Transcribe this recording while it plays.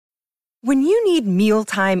When you need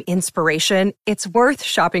mealtime inspiration, it's worth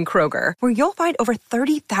shopping Kroger, where you'll find over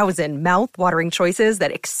 30,000 mouth-watering choices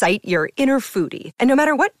that excite your inner foodie. And no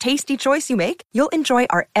matter what tasty choice you make, you'll enjoy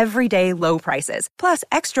our everyday low prices, plus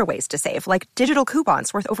extra ways to save, like digital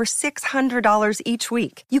coupons worth over $600 each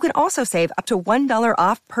week. You can also save up to $1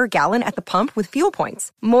 off per gallon at the pump with fuel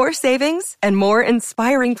points. More savings and more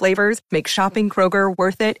inspiring flavors make shopping Kroger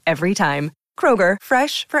worth it every time. Kroger,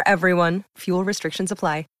 fresh for everyone. Fuel restrictions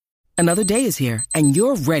apply. Another day is here, and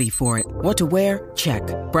you're ready for it. What to wear? Check.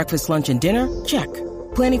 Breakfast, lunch, and dinner? Check.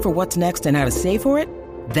 Planning for what's next and how to save for it?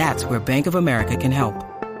 That's where Bank of America can help.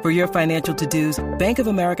 For your financial to-dos, Bank of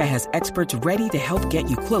America has experts ready to help get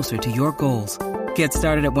you closer to your goals. Get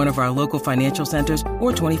started at one of our local financial centers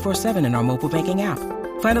or 24/7 in our mobile banking app.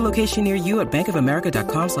 Find a location near you at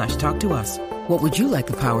bankofamerica.com/talktous. What would you like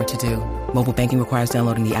the power to do? Mobile banking requires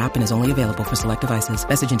downloading the app and is only available for select devices.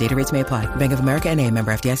 Message and data rates may apply. Bank of America N.A.,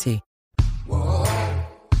 member FDIC.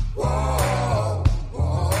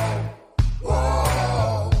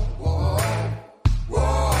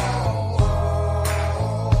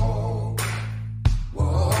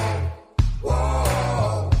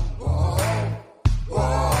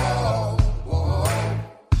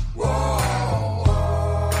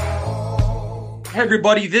 Hey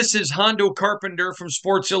everybody, this is Hondo Carpenter from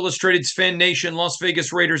Sports Illustrated's Fan Nation Las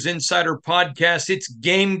Vegas Raiders Insider Podcast. It's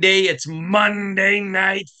game day. It's Monday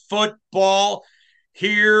Night Football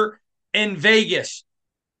here in Vegas.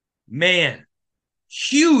 Man,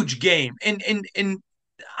 huge game. And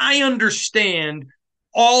I understand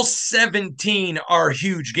all 17 are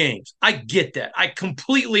huge games. I get that. I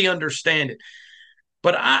completely understand it.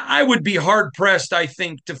 But I would be hard-pressed, I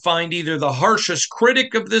think, to find either the harshest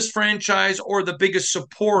critic of this franchise or the biggest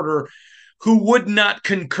supporter who would not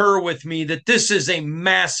concur with me that this is a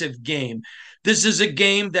massive game. This is a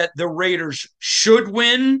game that the Raiders should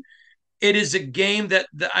win. It is a game that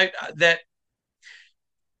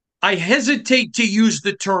I hesitate to use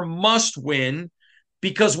the term must win,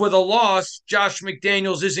 because with a loss, Josh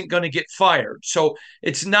McDaniels isn't going to get fired. So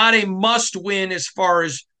it's not a must win as far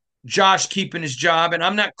as Josh keeping his job, and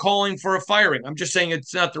I'm not calling for a firing. I'm just saying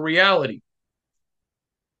it's not the reality.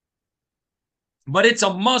 But it's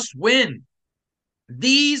a must win.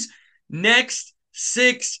 These next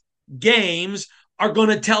 6 games are going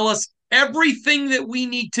to tell us everything that we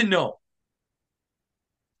need to know.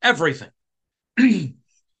 Everything.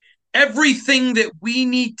 Everything that we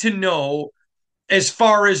need to know as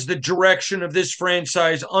far as the direction of this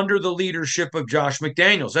franchise under the leadership of Josh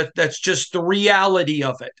McDaniels. That's just the reality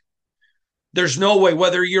of it. There's no way,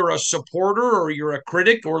 whether you're a supporter or you're a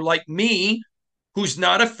critic or like me, who's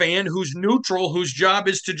not a fan, who's neutral, whose job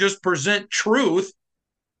is to just present truth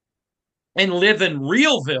and live in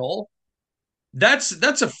Realville, that's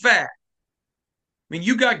a fact. I mean,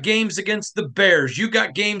 you got games against the Bears. You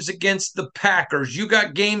got games against the Packers. You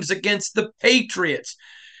got games against the Patriots.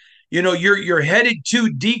 You know, you're headed to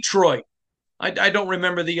Detroit. I don't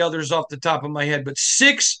remember the others off the top of my head, but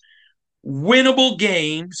 6 winnable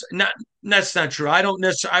games. That's not true. I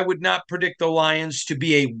would not predict the Lions to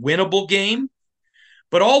be a winnable game,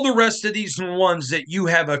 but all the rest of these ones that you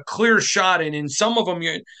have a clear shot in, and some of them,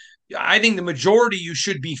 I think the majority you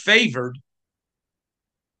should be favored.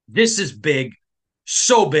 This is big,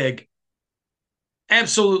 so big,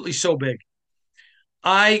 absolutely so big.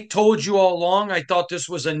 I told you all along, I thought this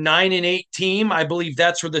was a 9-8 team. I believe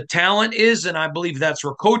that's where the talent is, and I believe that's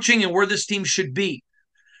where coaching and where this team should be.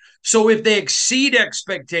 So if they exceed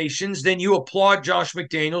expectations, then you applaud Josh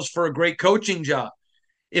McDaniels for a great coaching job.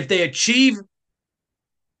 If they achieve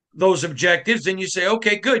those objectives, then you say,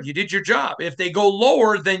 okay, good, you did your job. If they go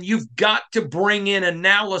lower, then you've got to bring in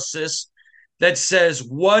analysis that says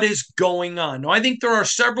what is going on. Now, I think there are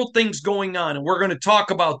several things going on, and we're going to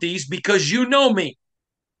talk about these because you know me.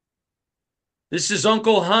 This is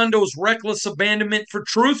Uncle Hondo's Reckless Abandonment for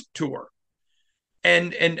Truth tour.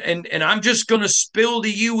 And I'm just going to spill to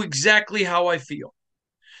you exactly how I feel.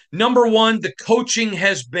 Number one, the coaching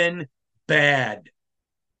has been bad.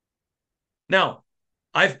 Now,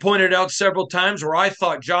 I've pointed out several times where I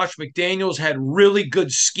thought Josh McDaniels had really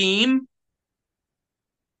good scheme.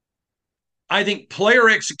 I think player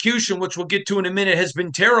execution, which we'll get to in a minute, has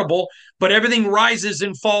been terrible, but everything rises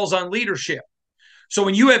and falls on leadership. So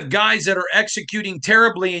when you have guys that are executing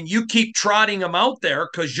terribly and you keep trotting them out there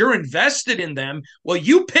because you're invested in them, well,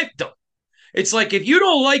 you picked them. It's like if you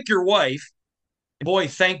don't like your wife, boy,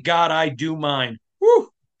 thank God I do mine. Whew.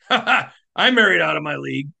 I married out of my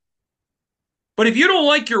league. But if you don't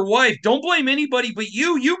like your wife, don't blame anybody but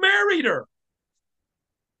you. You married her.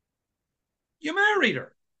 You married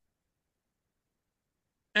her.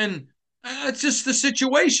 And It's just the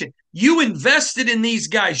situation. You invested in these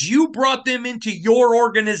guys. You brought them into your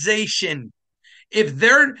organization. If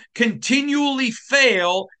they're continually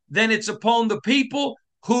fail, then it's upon the people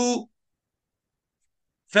who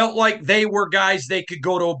felt like they were guys they could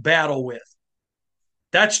go to a battle with.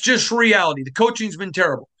 That's just reality. The coaching's been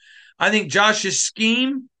terrible. I think Josh's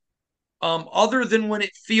scheme, other than when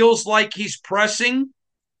it feels like he's pressing,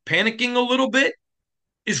 panicking a little bit,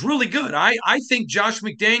 is really good. I think Josh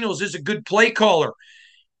McDaniels is a good play caller.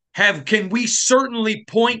 Can we certainly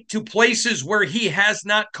point to places where he has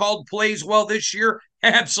not called plays well this year?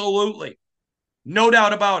 Absolutely. No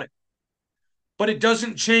doubt about it. But it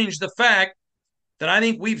doesn't change the fact that I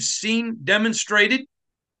think we've seen demonstrated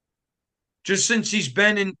just since he's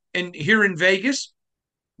been in here in Vegas,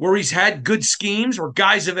 where he's had good schemes where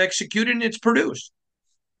guys have executed and it's produced.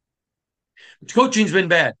 Coaching's been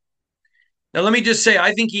bad. Now, let me just say,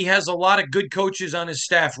 I think he has a lot of good coaches on his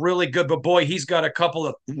staff, really good, but boy, he's got a couple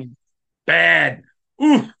of bad.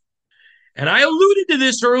 Ooh. And I alluded to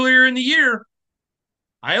this earlier in the year.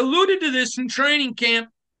 I alluded to this in training camp.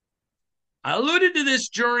 I alluded to this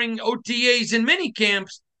during OTAs and mini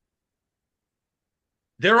camps.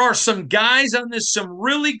 There are some guys on this, some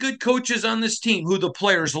really good coaches on this team who the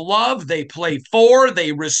players love, they play for,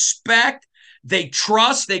 they respect, they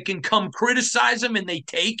trust, they can come criticize them and they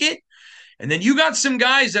take it. And then you got some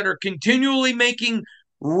guys that are continually making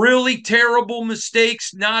really terrible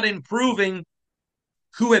mistakes, not improving,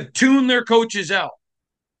 who have tuned their coaches out.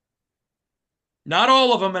 Not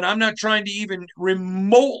all of them, and I'm not trying to even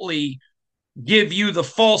remotely give you the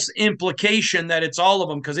false implication that it's all of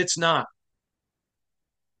them, because it's not.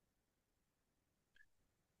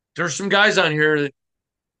 There's some guys on here that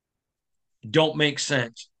don't make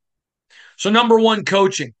sense. So, number one,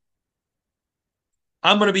 coaching.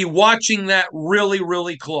 I'm going to be watching that really,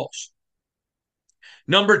 really close.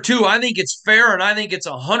 Number two, I think it's fair and I think it's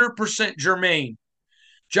 100% germane.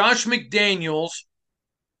 Josh McDaniels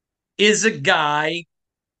is a guy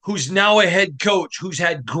who's now a head coach, who's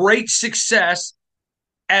had great success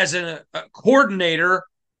as a coordinator,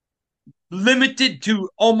 limited to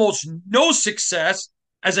almost no success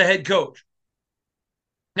as a head coach.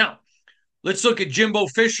 Now, let's look at Jimbo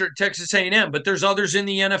Fisher at Texas A&M, but there's others in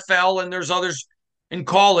the NFL and there's others in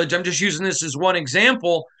college. I'm just using this as one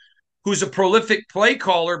example, who's a prolific play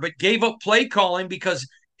caller, but gave up play calling because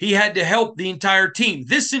he had to help the entire team.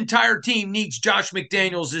 This entire team needs Josh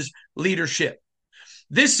McDaniels' leadership.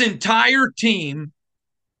 This entire team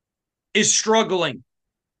is struggling.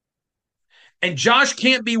 And Josh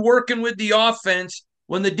can't be working with the offense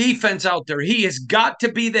when the defense out there. He has got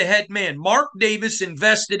to be the head man. Mark Davis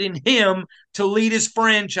invested in him to lead his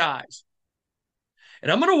franchise.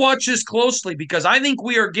 And I'm going to watch this closely because I think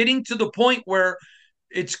we are getting to the point where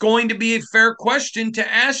it's going to be a fair question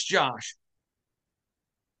to ask Josh.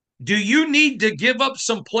 Do you need to give up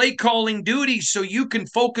some play calling duties so you can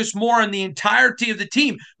focus more on the entirety of the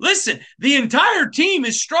team? Listen, the entire team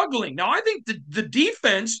is struggling. Now, I think the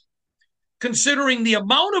defense, considering the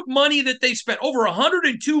amount of money that they spent, over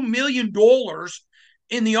 $102 million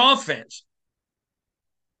in the offense,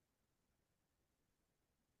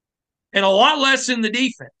 and a lot less in the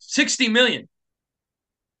defense, $60 million.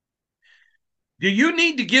 Do you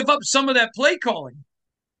need to give up some of that play calling?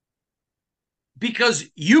 Because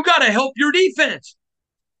you got to help your defense.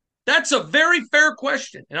 That's a very fair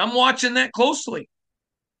question, and I'm watching that closely.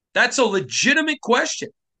 That's a legitimate question.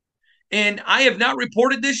 And I have not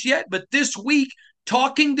reported this yet, but this week,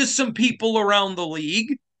 talking to some people around the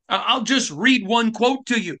league, I'll just read one quote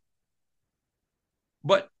to you.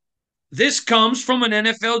 But this comes from an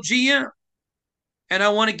NFL GM, and I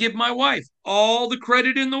want to give my wife all the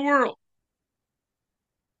credit in the world.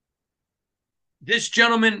 This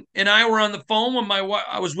gentleman and I were on the phone when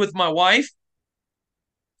I was with my wife,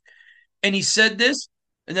 and he said this,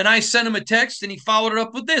 and then I sent him a text, and he followed it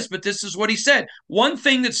up with this, but this is what he said. One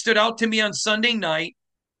thing that stood out to me on Sunday night,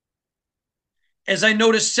 as I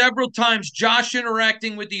noticed several times Josh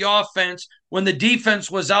interacting with the offense when the defense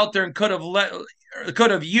was out there and could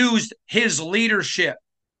have used his leadership.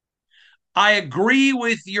 I agree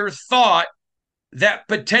with your thought that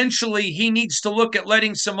potentially he needs to look at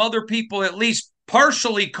letting some other people at least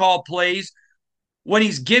partially call plays when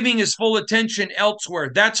he's giving his full attention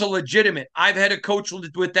elsewhere. That's a legitimate. I've had a coach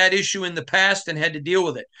with that issue in the past and had to deal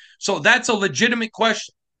with it. So that's a legitimate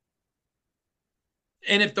question.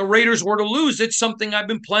 And if the Raiders were to lose, it's something I've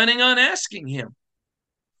been planning on asking him.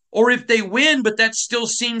 Or if they win, but that still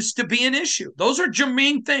seems to be an issue. Those are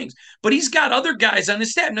germane things. But he's got other guys on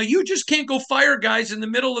his staff. Now, you just can't go fire guys in the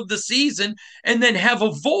middle of the season and then have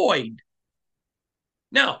a void.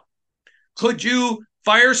 Now, could you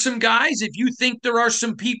fire some guys if you think there are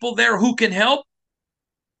some people there who can help?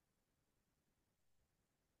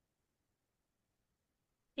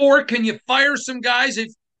 Or can you fire some guys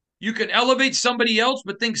if you can elevate somebody else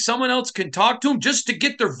but think someone else can talk to them just to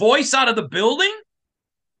get their voice out of the building?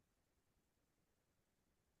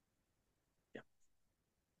 Yeah.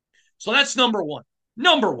 So that's number one.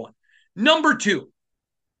 Number one. Number two.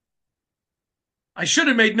 I should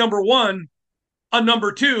have made number one a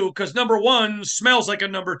number two because number one smells like a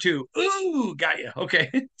number two. Ooh, got you. Okay.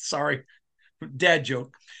 Sorry. Dad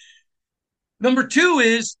joke. Number two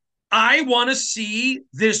is I want to see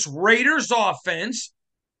this Raiders offense,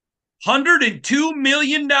 $102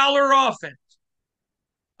 million offense.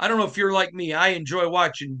 I don't know if you're like me. I enjoy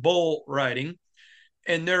watching bull riding.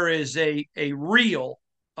 And there is a reel,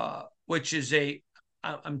 which is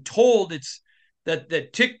I'm told it's that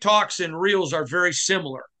TikToks and reels are very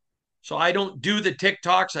similar. So I don't do the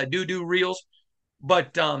TikToks. I do reels.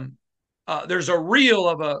 But there's a reel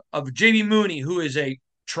of Jamie Mooney, who is a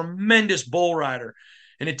tremendous bull rider.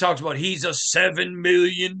 And it talks about he's a $7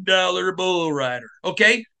 million bull rider.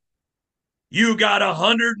 Okay. You got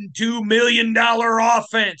 $102 million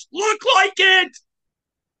offense. Look like it.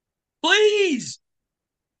 Please.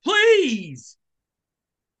 Please.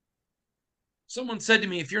 Someone said to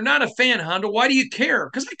me, if you're not a fan, Honda, why do you care?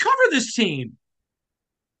 Because I cover this team.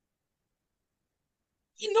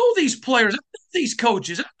 You know these players. I know these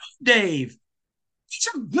coaches. I know Dave. These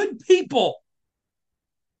are good people.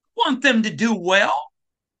 I want them to do well.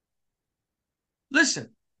 Listen,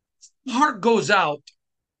 heart goes out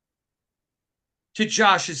to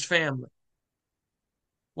Josh's family.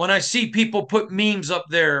 When I see people put memes up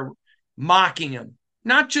there mocking him,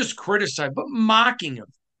 not just criticize, but mocking him,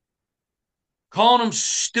 calling him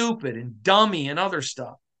stupid and dummy and other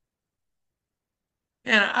stuff.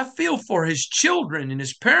 And I feel for his children and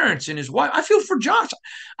his parents and his wife. I feel for Josh.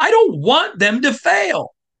 I don't want them to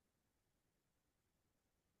fail.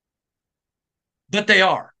 But they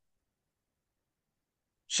are.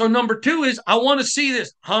 So number two is I want to see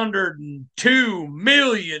this $102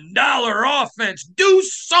 million offense do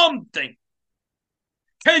something.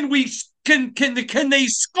 Can they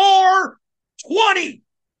score 20?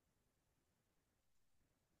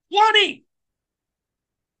 20.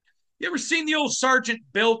 You ever seen the old Sergeant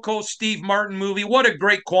Bilko Steve Martin movie? What a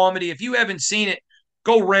great comedy. If you haven't seen it,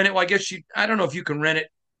 go rent it. Well, I don't know if you can rent it.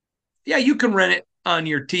 Yeah, you can rent it on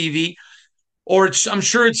your TV. Or I'm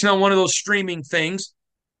sure it's on one of those streaming things.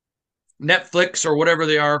 Netflix or whatever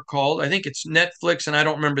they are called. I think it's Netflix, and I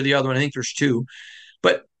don't remember the other one. I think there's two.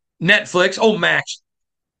 But Netflix, Max.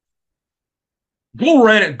 Go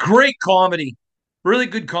rent it. Great comedy. Really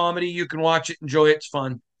good comedy. You can watch it, enjoy it. It's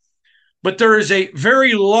fun. But there is a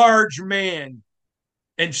very large man,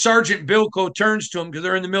 and Sergeant Bilko turns to him because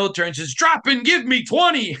they're in the military and says, drop and give me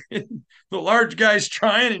 20. The large guy's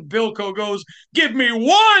trying, and Bilko goes, give me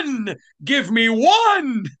one. Give me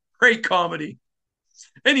one. Great comedy.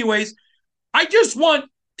 Anyways, I just want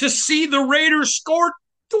to see the Raiders score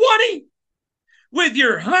 20 with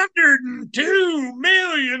your $102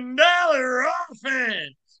 million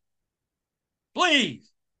offense. Please.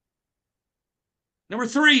 Number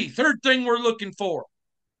three, third thing we're looking for.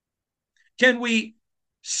 Can we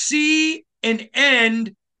see an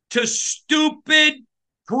end to stupid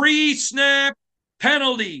pre-snap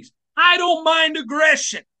penalties? I don't mind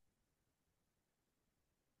aggression.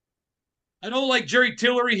 I don't like Jerry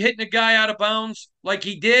Tillery hitting a guy out of bounds like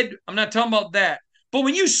he did. I'm not talking about that. But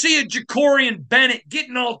when you see a Jacorian Bennett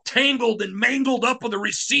getting all tangled and mangled up with a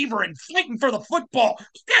receiver and fighting for the football,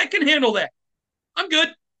 I can handle that. I'm good.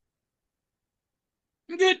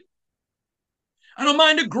 I'm good. I don't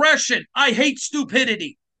mind aggression. I hate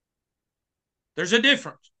stupidity. There's a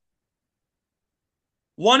difference.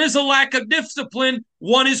 One is a lack of discipline.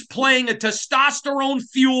 One is playing a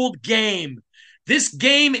testosterone-fueled game. This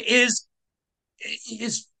game is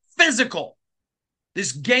physical.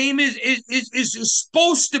 This game is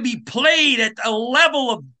supposed to be played at a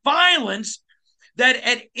level of violence that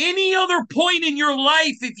at any other point in your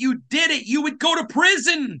life, if you did it, you would go to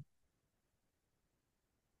prison.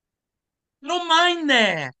 I don't mind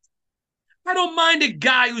that. I don't mind a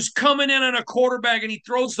guy who's coming in on a quarterback and he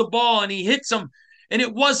throws the ball and he hits him and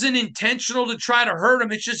it wasn't intentional to try to hurt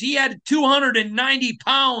him. It's just he had 290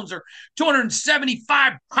 pounds or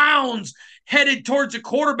 275 pounds headed towards a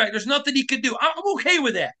quarterback. There's nothing he could do. I'm okay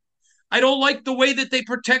with that. I don't like the way that they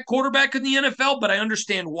protect quarterback in the NFL, but I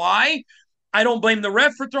understand why. I don't blame the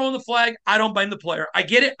ref for throwing the flag. I don't blame the player. I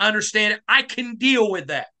get it. I understand it. I can deal with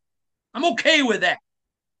that. I'm okay with that.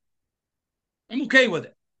 I'm okay with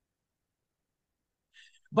it.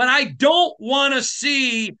 But I don't want to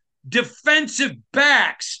see defensive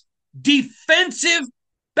backs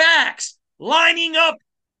lining up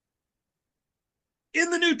in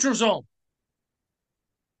the neutral zone.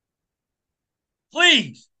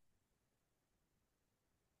 Please.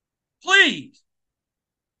 Please.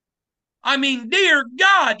 I mean, dear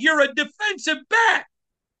God, you're a defensive back.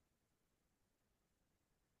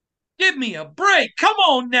 Give me a break. Come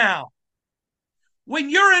on now. When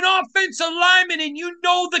you're an offensive lineman and you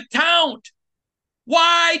know the count,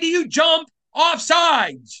 why do you jump off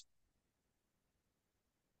sides?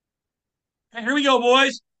 Okay, here we go,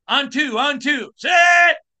 boys. On two.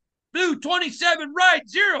 Set. Blue 27, right,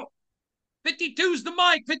 0. 52's the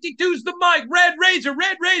mic. Red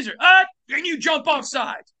razor. Up, and you jump off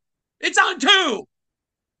sides. It's on 2.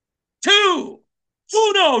 2.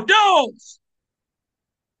 Uno, dos.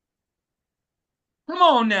 Come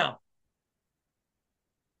on now.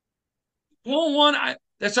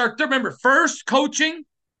 That's our third. Remember, first, coaching.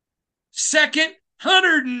 Second,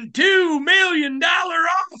 $102 million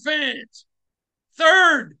offense.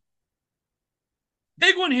 Third,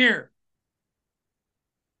 big one here.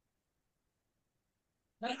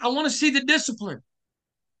 I want to see the discipline.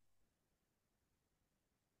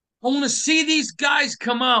 I want to see these guys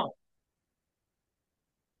come out.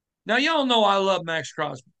 Now, y'all know I love Maxx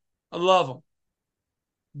Crosby. I love him.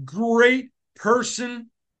 Great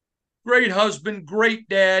person, great husband, great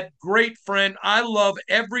dad, great friend. I love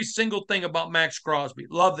every single thing about Maxx Crosby.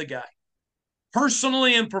 Love the guy.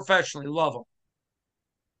 Personally and professionally, love him.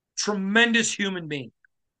 Tremendous human being.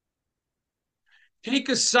 Take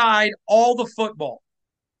aside all the football.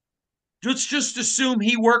 Let's just assume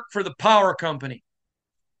he worked for the power company.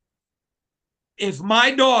 If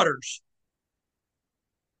my daughters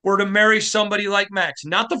were to marry somebody like Max,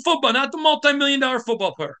 not the multi-million-dollar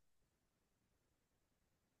football player,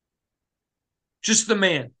 just the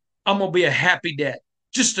man, I'm going to be a happy dad.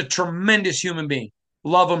 Just a tremendous human being.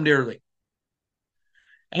 Love him dearly.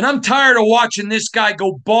 And I'm tired of watching this guy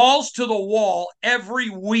go balls to the wall every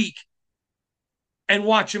week and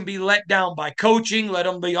watch him be let down by coaching, let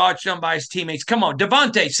him be watched down by his teammates. Come on,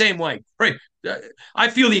 Davante, same way. Right. I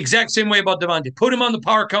feel the exact same way about Davante. Put him on the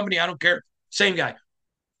power company. I don't care. Same guy.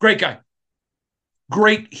 Great guy.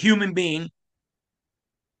 Great human being.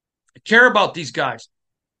 I care about these guys.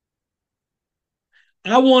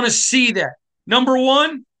 I want to see that. Number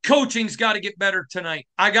one, coaching's got to get better tonight.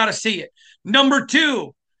 I got to see it. Number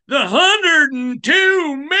two, the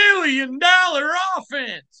 $102 million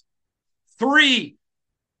offense. 3,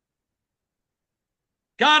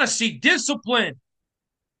 got to see discipline.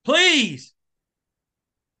 Please.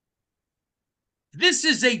 This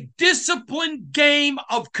is a disciplined game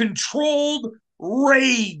of controlled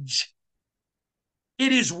rage.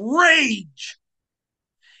 It is rage.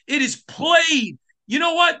 It is played. You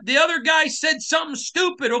know what? The other guy said something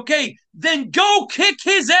stupid. Okay, then go kick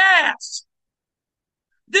his ass.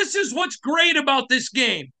 This is what's great about this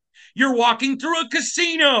game. You're walking through a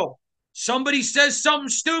casino. Somebody says something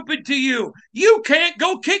stupid to you. You can't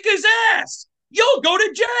go kick his ass. You'll go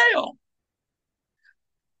to jail.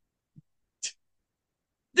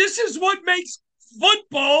 This is what makes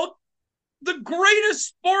football the greatest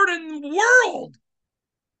sport in the world.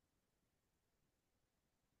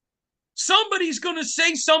 Somebody's going to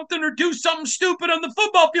say something or do something stupid on the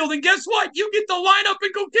football field, and guess what? You get to line up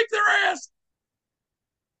and go kick their ass.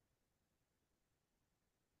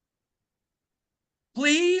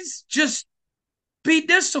 Please just be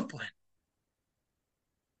disciplined.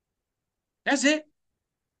 That's it.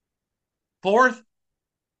 4th,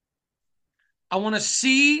 I want to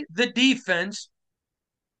see the defense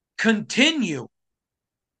continue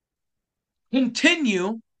to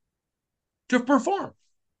perform.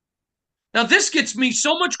 Now, this gets me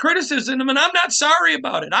so much criticism, and I'm not sorry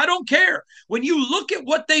about it. I don't care. When you look at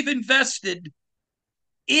what they've invested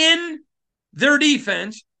in their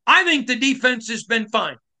defense, I think the defense has been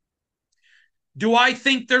fine. Do I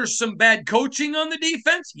think there's some bad coaching on the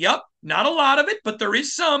defense? Yep, not a lot of it, but there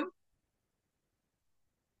is some.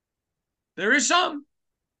 There is some.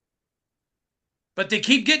 But they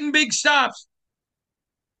keep getting big stops.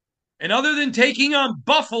 And other than taking on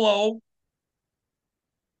Buffalo,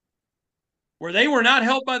 where they were not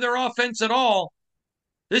helped by their offense at all,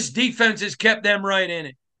 this defense has kept them right in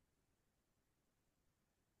it.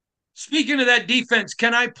 Speaking of that defense,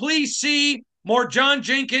 can I please see more John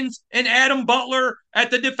Jenkins and Adam Butler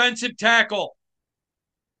at the defensive tackle?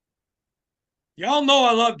 Y'all know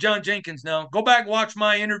I love John Jenkins now. Go back and watch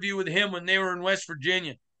my interview with him when they were in West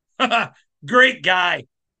Virginia. Great guy.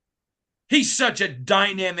 He's such a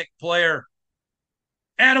dynamic player.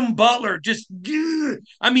 Adam Butler,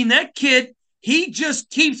 that kid, he just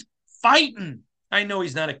keeps fighting. I know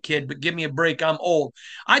he's not a kid, but give me a break. I'm old.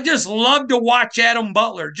 I just love to watch Adam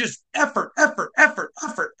Butler. Just effort, effort, effort,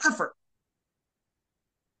 effort, effort.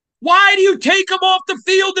 Why do you take him off the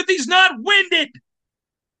field if he's not winded?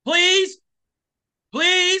 Please,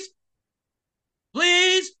 please,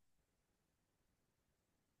 please.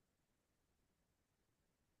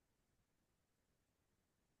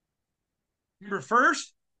 Number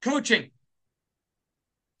first, coaching.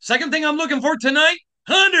 Second thing I'm looking for tonight,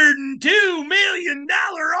 $102 million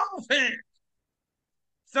offense.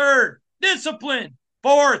 Third, discipline.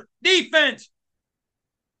 Fourth, defense.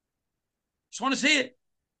 Just want to see it.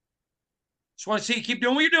 Just want to see you keep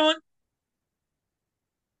doing what you're doing.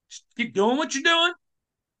 Just keep doing what you're doing.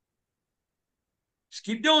 Just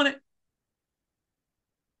keep doing it.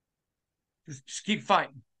 Just keep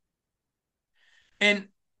fighting. And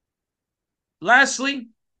lastly,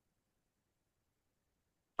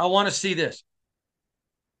 I want to see this.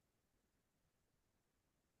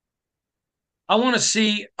 I want to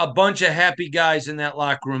see a bunch of happy guys in that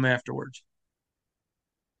locker room afterwards.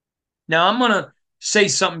 Now, I'm going to say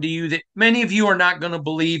something to you that many of you are not going to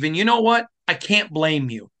believe. And you know what? I can't blame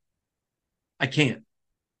you. I can't.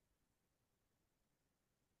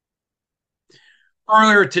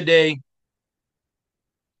 Earlier today,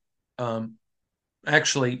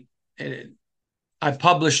 actually, I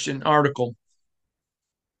published an article.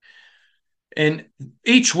 And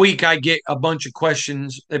each week I get a bunch of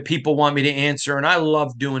questions that people want me to answer. And I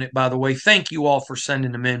love doing it, by the way. Thank you all for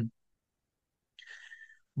sending them in.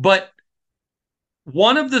 But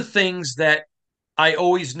one of the things that I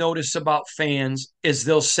always notice about fans is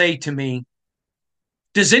they'll say to me,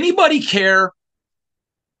 does anybody care?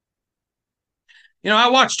 You know, I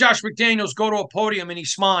watch Josh McDaniels go to a podium and he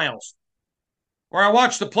smiles. Or I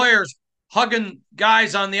watch the players hugging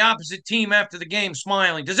guys on the opposite team after the game,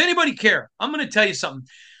 smiling. Does anybody care? I'm going to tell you something.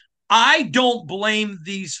 I don't blame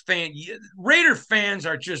these fans. Raider fans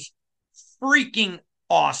are just freaking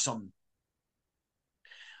awesome.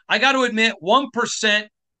 I got to admit, 1%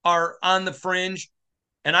 are on the fringe,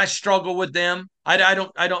 and I struggle with them.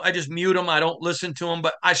 I just mute them. I don't listen to them,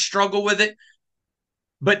 but I struggle with it.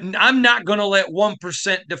 But I'm not going to let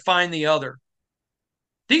 1% define the other.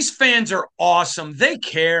 These fans are awesome. They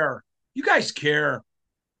care. You guys care.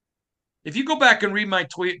 If you go back and read my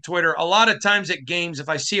Twitter, a lot of times at games, if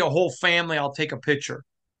I see a whole family, I'll take a picture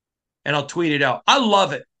and I'll tweet it out. I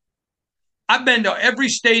love it. I've been to every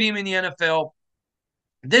stadium in the NFL.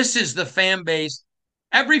 This is the fan base.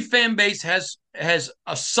 Every fan base has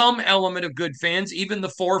some element of good fans, even the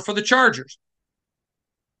 4 for the Chargers.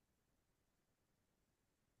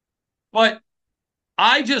 But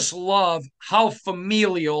I just love how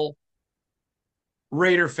familial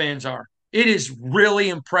Raider fans are. It is really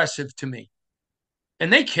impressive to me.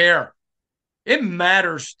 And they care. It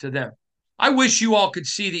matters to them. I wish you all could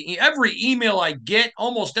see every email I get,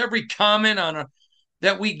 almost every comment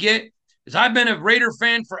that we get is I've been a Raider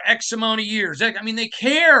fan for X amount of years. I mean, they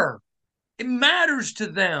care. It matters to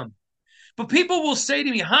them. But people will say to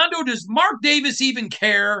me, Hondo, does Mark Davis even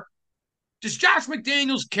care? Does Josh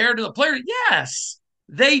McDaniels care to the players? Yes,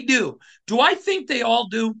 they do. Do I think they all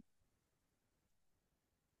do?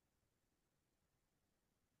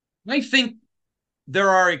 I think there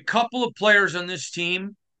are a couple of players on this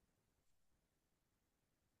team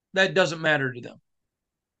that doesn't matter to them.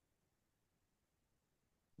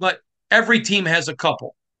 But every team has a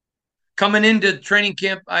couple. Coming into training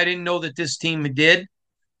camp, I didn't know that this team did.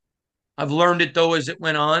 I've learned it, though, as it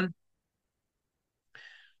went on.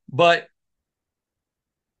 But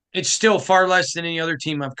it's still far less than any other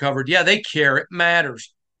team I've covered. Yeah, they care. It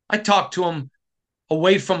matters. I talk to them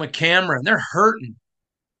away from a camera, and they're hurting.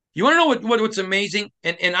 You want to know what's amazing?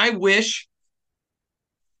 And I wish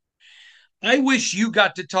you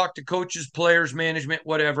got to talk to coaches, players, management,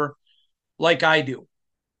 whatever, like I do.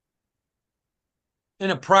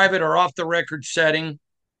 In a private or off the record setting,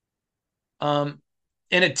 in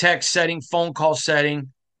a text setting, phone call setting.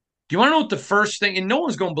 Do you want to know what the first thing, and no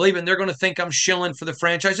one's going to believe it, and they're going to think I'm shilling for the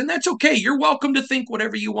franchise, and that's okay. You're welcome to think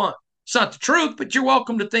whatever you want. It's not the truth, but you're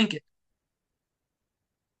welcome to think it.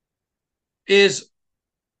 Is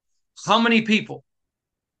how many people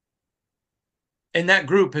in that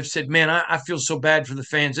group have said, man, I feel so bad for the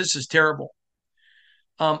fans. This is terrible.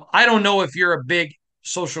 I don't know if you're a big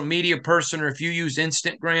social media person or if you use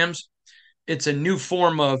Instagrams. It's a new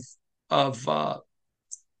form of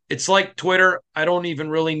it's like Twitter. I don't even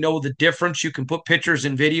really know the difference. You can put pictures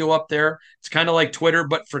and video up there. It's kind of like Twitter,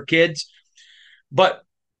 but for kids. But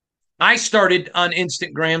I started on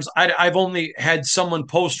Instagrams. I've only had someone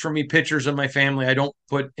post for me pictures of my family. I don't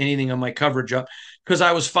put anything on my coverage up because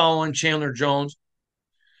I was following Chandler Jones.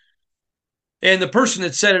 And the person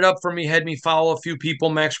that set it up for me had me follow a few people.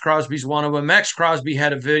 Max Crosby's one of them. Max Crosby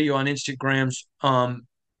had a video on Instagrams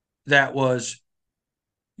that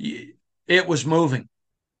it was moving.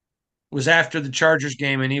 It was after the Chargers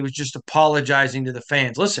game, and he was just apologizing to the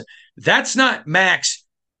fans. Listen, that's not Max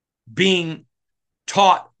being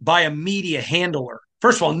taught by a media handler.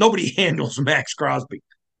 First of all, nobody handles Max Crosby.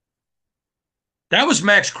 That was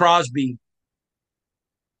Max Crosby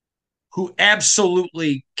who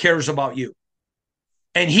absolutely cares about you.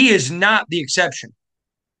 And he is not the exception.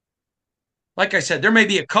 Like I said, there may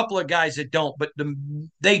be a couple of guys that don't, but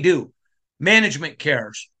they do. Management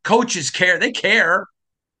cares. Coaches care. They care.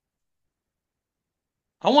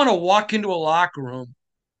 I want to walk into a locker room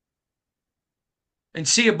and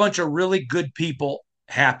see a bunch of really good people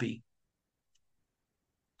happy.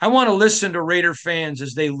 I want to listen to Raider fans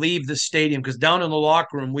as they leave the stadium, because down in the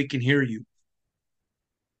locker room, we can hear you.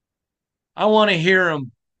 I want to hear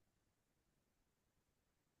them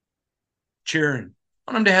cheering.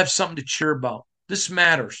 I want them to have something to cheer about. This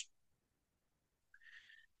matters.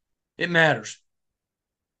 It matters.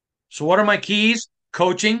 So what are my keys?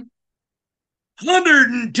 Coaching.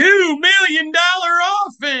 $102 million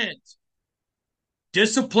offense.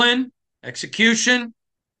 Discipline, execution,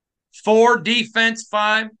 4, defense,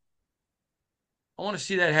 5. I want to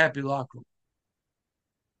see that happy locker room.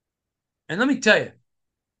 And let me tell you,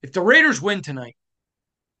 if the Raiders win tonight,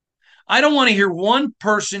 I don't want to hear one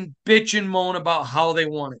person bitch and moan about how they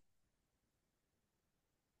won it.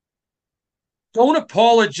 Don't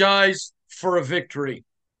apologize for a victory.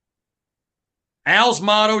 Al's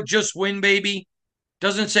motto, just win, baby,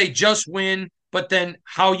 doesn't say just win, but then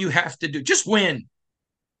how you have to do. Just win.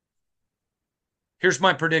 Here's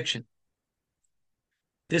my prediction.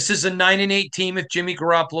 This is a 9-8 team if Jimmy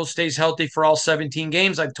Garoppolo stays healthy for all 17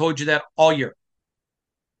 games. I've told you that all year.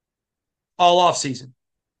 All offseason.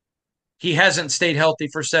 He hasn't stayed healthy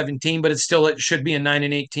for 17, but it should be a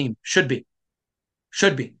 9-8 team. Should be.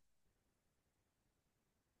 Should be.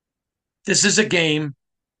 This is a game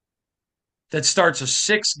that starts a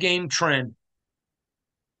 6-game trend.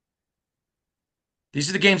 These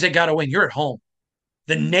are the games they got to win. You're at home.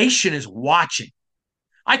 The nation is watching.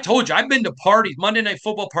 I told you, I've been to parties, Monday Night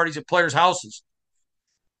Football parties at players' houses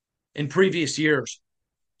in previous years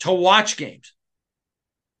to watch games.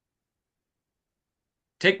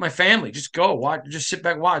 Take my family, just go watch, just sit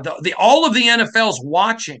back, watch. All of the NFL's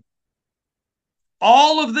watching.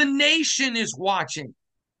 All of the nation is watching.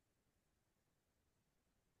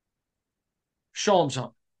 Show them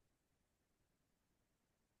something.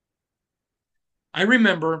 I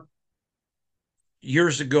remember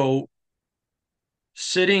years ago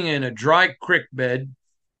sitting in a dry creek bed,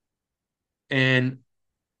 and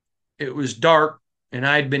it was dark, and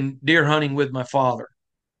I'd been deer hunting with my father.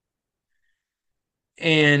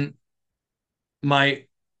 And my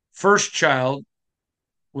first child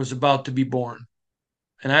was about to be born.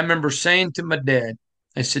 And I remember saying to my dad,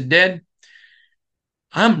 I said, Dad,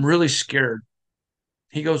 I'm really scared.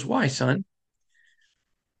 He goes, why, son?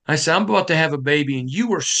 I said, I'm about to have a baby, and you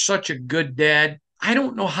were such a good dad. I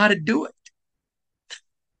don't know how to do it.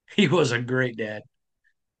 He was a great dad.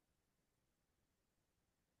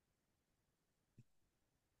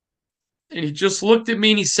 And he just looked at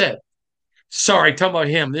me and he said, sorry, talking about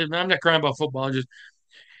him. I'm not crying about football.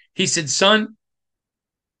 He said, son,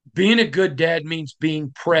 being a good dad means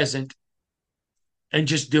being present and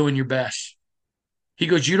just doing your best. He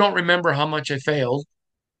goes, you don't remember how much I failed.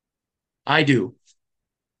 I do.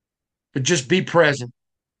 But just be present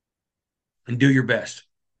and do your best.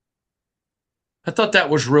 I thought that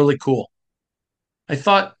was really cool. I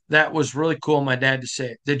thought that was really cool of my dad to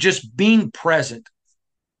say it, that just being present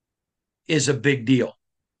is a big deal.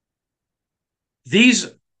 This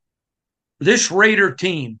Raider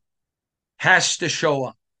team has to show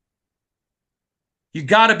up. You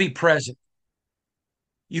got to be present.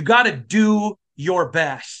 You got to do your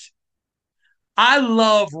best. I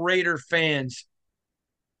love Raider fans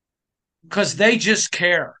because they just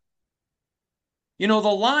care. You know, the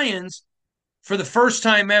Lions, for the first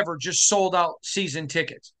time ever, just sold out season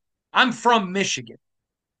tickets. I'm from Michigan.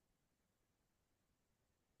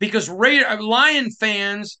 Because Lion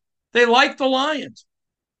fans, they like the Lions,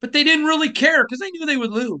 but they didn't really care because they knew they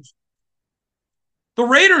would lose. The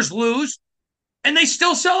Raiders lose, and they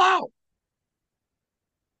still sell out.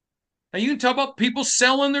 Now, you can talk about people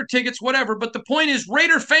selling their tickets, whatever, but the point is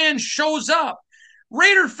Raider fan shows up.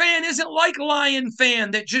 Raider fan isn't like Lion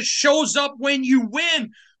fan that just shows up when you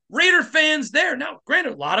win. Raider fans there. Now,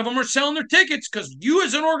 granted, a lot of them are selling their tickets because you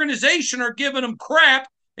as an organization are giving them crap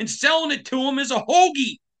and selling it to them as a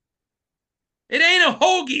hoagie. It ain't a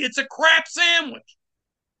hoagie. It's a crap sandwich.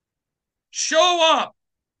 Show up.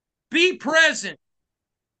 Be present.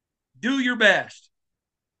 Do your best.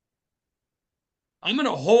 I'm going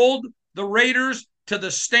to hold the Raiders to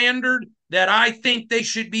the standard that I think they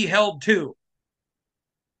should be held to.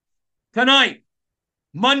 Tonight,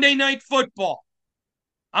 Monday Night Football.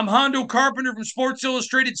 I'm Hondo Carpenter from Sports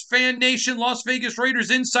Illustrated's Fan Nation Las Vegas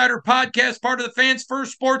Raiders Insider Podcast, part of the Fans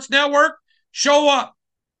First Sports Network. Show up.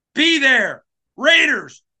 Be there.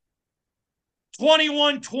 Raiders,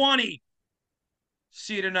 21-20.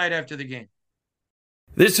 See you tonight after the game.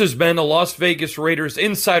 This has been a Las Vegas Raiders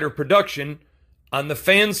Insider production on the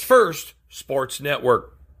Fans First Sports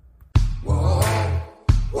Network.